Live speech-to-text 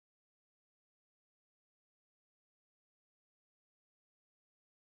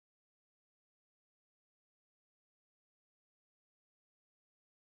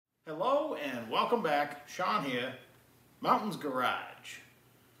Hello and welcome back. Sean here, Mountains Garage.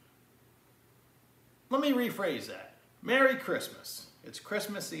 Let me rephrase that. Merry Christmas. It's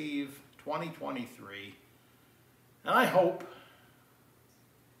Christmas Eve 2023, and I hope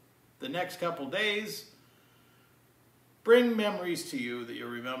the next couple days bring memories to you that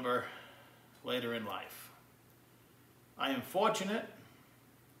you'll remember later in life. I am fortunate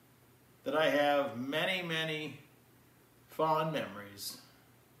that I have many fond memories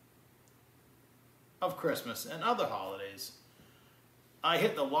of Christmas and other holidays. I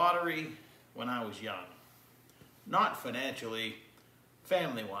hit the lottery when I was young. Not financially,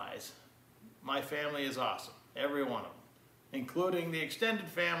 family-wise. My family is awesome, every one of them, including the extended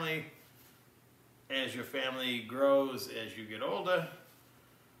family. As your family grows, as you get older,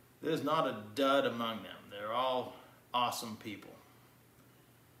 there's not a dud among them. They're all awesome people.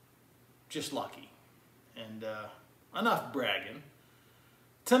 Just lucky. And enough bragging.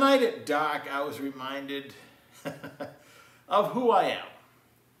 Tonight at dark, I was reminded of who I am.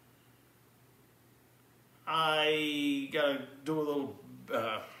 I gotta do a little,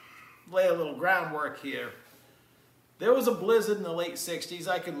 lay a little groundwork here. There was a blizzard in the late 60s.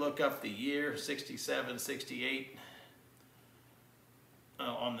 I could look up the year, 67, 68,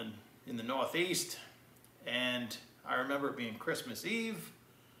 in the Northeast. And I remember it being Christmas Eve.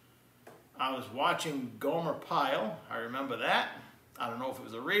 I was watching Gomer Pyle. I remember that. I don't know if it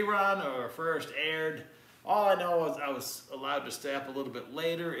was a rerun or first aired. All I know is I was allowed to stay up a little bit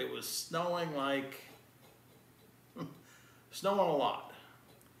later. It was snowing snowing a lot.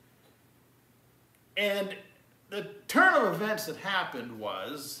 And the turn of events that happened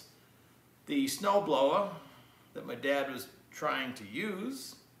was the snowblower that my dad was trying to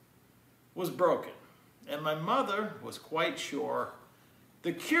use was broken. And my mother was quite sure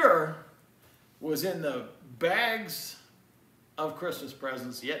the cure was in the bags of Christmas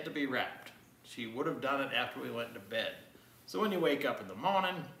presents yet to be wrapped. She would have done it after we went to bed. So when you wake up in the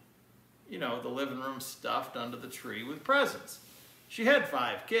morning, you know, the living room stuffed under the tree with presents. She had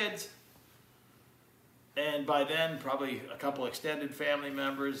 5 kids, and by then probably a couple extended family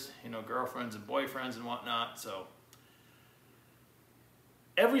members, you know, girlfriends and boyfriends and whatnot. So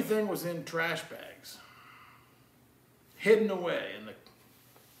everything was in trash bags, hidden away in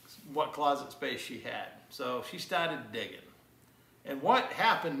what closet space she had. So she started digging. And what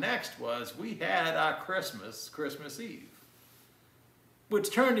happened next was we had our Christmas Eve,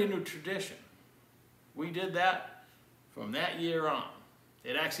 which turned into tradition. We did that from that year on.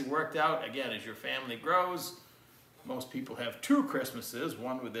 It actually worked out, again, as your family grows. Most people have 2 Christmases,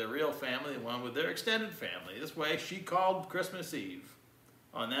 one with their real family and one with their extended family. This way, she called Christmas Eve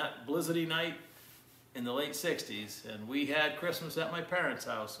on that blizzardy night in the late 60s, and we had Christmas at my parents'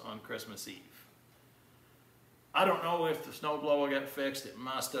 house on Christmas Eve. I don't know if the snowblower got fixed. It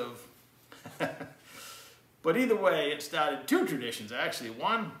must have. But either way, it started 2 traditions, actually.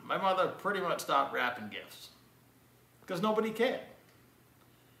 One, my mother pretty much stopped wrapping gifts because nobody cared.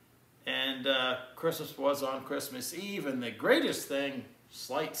 And Christmas was on Christmas Eve. And the greatest thing,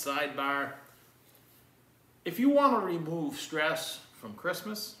 slight sidebar, if you want to remove stress from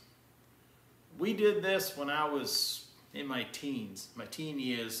Christmas, we did this when I was in my teens, my teen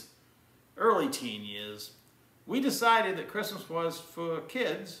years, early teen years. We decided that Christmas was for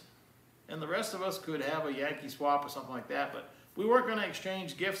kids, and the rest of us could have a Yankee swap or something like that, but we weren't going to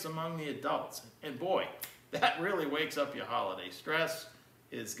exchange gifts among the adults. And boy, that really wakes up your holiday. Stress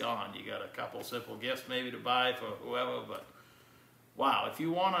is gone. You got a couple simple gifts maybe to buy for whoever, but wow, if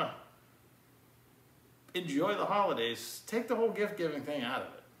you want to enjoy the holidays, take the whole gift-giving thing out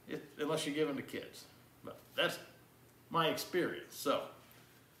of it, unless you're giving to kids. But that's my experience. So,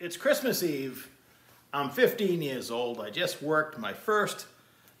 it's Christmas Eve. I'm 15 years old. I just worked my first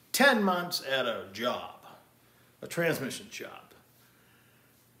 10 months at a job, a transmission shop.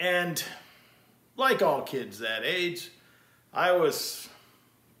 And like all kids that age, I was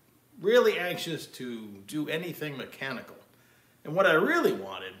really anxious to do anything mechanical. And what I really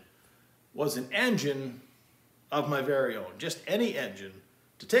wanted was an engine of my very own, just any engine,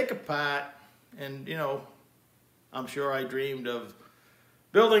 to take apart. And, you know, I'm sure I dreamed of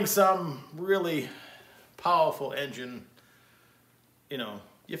building some really powerful engine. You know,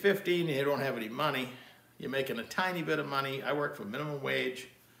 you're 15, you don't have any money, you're making a tiny bit of money. I worked for minimum wage,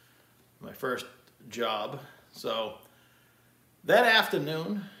 my first job. So that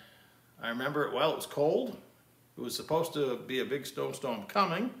afternoon, I remember it well. It was cold. It was supposed to be a big snowstorm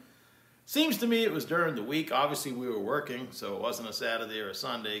coming. Seems to me it was during the week. Obviously we were working, so it wasn't a Saturday or a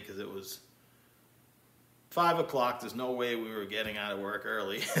Sunday because it was 5 o'clock. There's no way we were getting out of work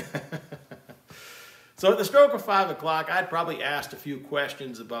early. So at the stroke of 5 o'clock, I'd probably asked a few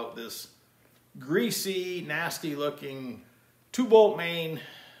questions about this greasy, nasty-looking 2-bolt main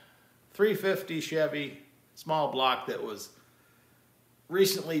 350 Chevy small block that was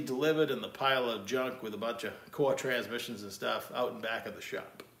recently delivered in the pile of junk with a bunch of core transmissions and stuff out in back of the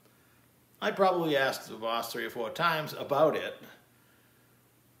shop. I probably asked the boss 3 or 4 times about it.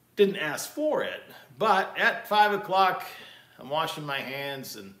 Didn't ask for it, but at 5 o'clock, I'm washing my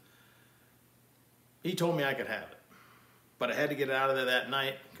hands and he told me I could have it. But I had to get it out of there that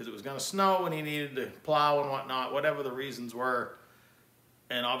night because it was going to snow and he needed to plow and whatnot, whatever the reasons were.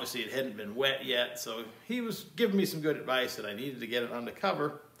 And obviously it hadn't been wet yet, so he was giving me some good advice that I needed to get it under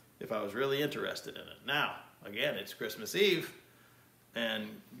cover if I was really interested in it. Now, again, it's Christmas Eve, and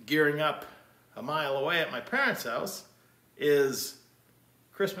gearing up a mile away at my parents' house is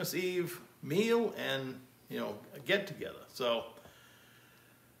Christmas Eve meal and, a get-together. So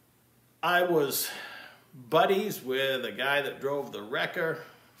I was buddies with a guy that drove the wrecker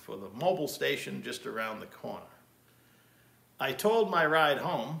for the mobile station just around the corner. I told my ride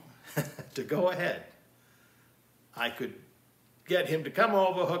home to go ahead. I could get him to come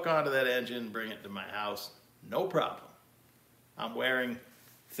over, hook onto that engine, bring it to my house, no problem. I'm wearing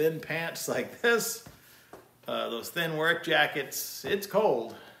thin pants like this, those thin work jackets. It's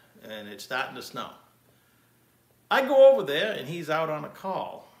cold and it's starting to snow. I go over there and he's out on a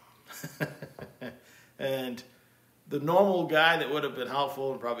call. And the normal guy that would have been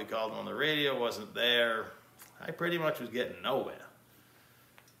helpful and probably called him on the radio wasn't there. I pretty much was getting nowhere.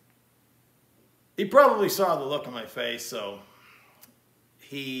 He probably saw the look on my face, so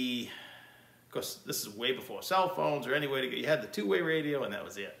of course, this is way before cell phones or any way to get, you had the 2-way radio and that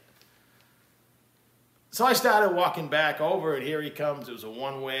was it. So I started walking back over and here he comes. It was a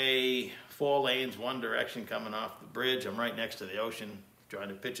 1-way, 4 lanes, one direction coming off the bridge. I'm right next to the ocean, trying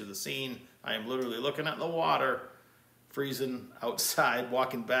to picture the scene. I am literally looking at the water, freezing outside,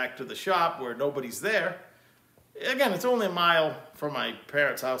 walking back to the shop where nobody's there. Again, it's only a mile from my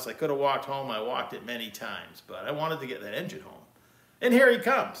parents' house. I could have walked home. I walked it many times, but I wanted to get that engine home. And here he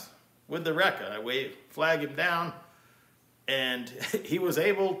comes with the wrecker. I flag him down, and he was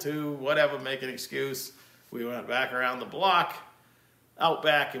able to, make an excuse. We went back around the block, out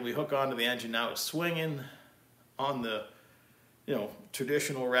back, and we hook onto the engine. Now it's swinging on the,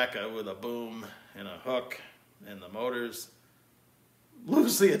 traditional wrecker with a boom and a hook, and the motor's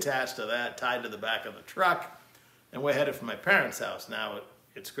loosely attached to that, tied to the back of the truck. And we're headed for my parents' house. Now,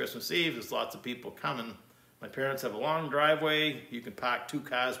 it's Christmas Eve. There's lots of people coming. My parents have a long driveway. You can park 2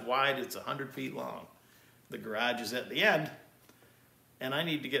 cars wide. It's 100 feet long. The garage is at the end. And I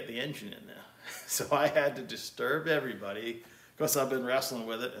need to get the engine in there. So I had to disturb everybody. Of course, I've been wrestling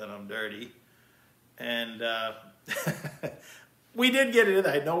with it, and I'm dirty. And we did get it in.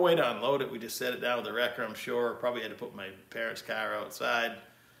 I had no way to unload it. We just set it down with the wrecker, I'm sure. Probably had to put my parents' car outside.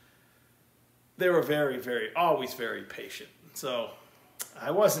 They were always very patient. So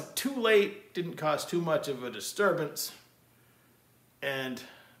I wasn't too late, didn't cause too much of a disturbance, and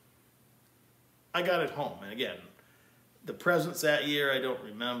I got it home. And again, the presents that year, I don't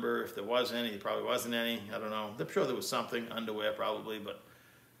remember if there was any. There probably wasn't any. I don't know. I'm sure there was something, underwear probably, but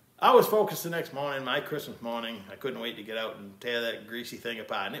I was focused the next morning, my Christmas morning. I couldn't wait to get out and tear that greasy thing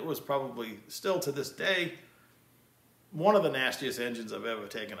apart. And it was probably, still to this day, one of the nastiest engines I've ever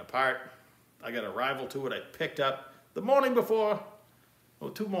taken apart. I got a rival to it I picked up the morning before,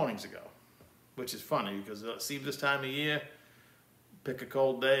 2 mornings ago, which is funny because see this time of year, pick a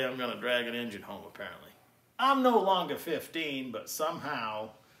cold day, I'm going to drag an engine home apparently. I'm no longer 15, but somehow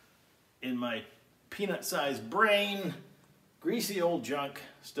in my peanut-sized brain, greasy old junk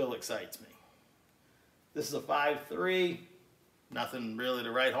still excites me. This is a 5.3, nothing really to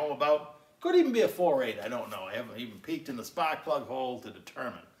write home about. Could even be a 4.8, I don't know. I haven't even peeked in the spark plug hole to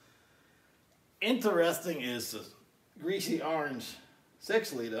determine. Interesting is the greasy orange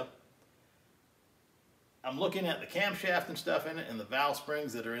 6-liter. I'm looking at the camshaft and stuff in it and the valve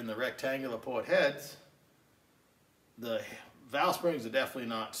springs that are in the rectangular port heads. The valve springs are definitely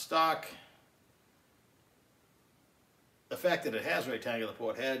not stock. The fact that it has rectangular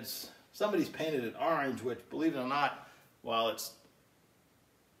port heads, somebody's painted it orange, which, believe it or not, while it's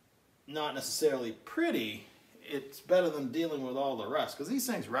not necessarily pretty, it's better than dealing with all the rust, because these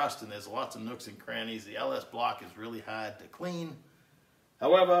things rust and there's lots of nooks and crannies. The LS block is really hard to clean.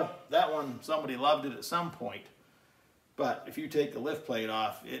 However, that one, somebody loved it at some point. But if you take the lift plate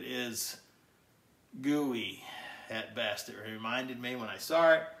off, it is gooey at best. It reminded me when I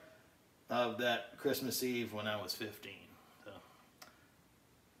saw it of that Christmas Eve when I was 15. So,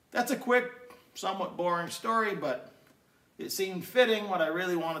 that's a quick, somewhat boring story, but it seemed fitting. What I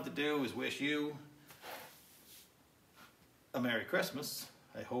really wanted to do was wish you a Merry Christmas.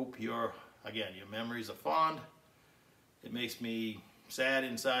 I hope your memories are fond. It makes me sad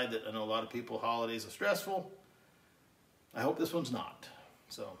inside that I know a lot of people, holidays are stressful. I hope this one's not.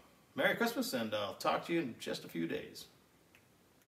 So, Merry Christmas, and I'll talk to you in just a few days.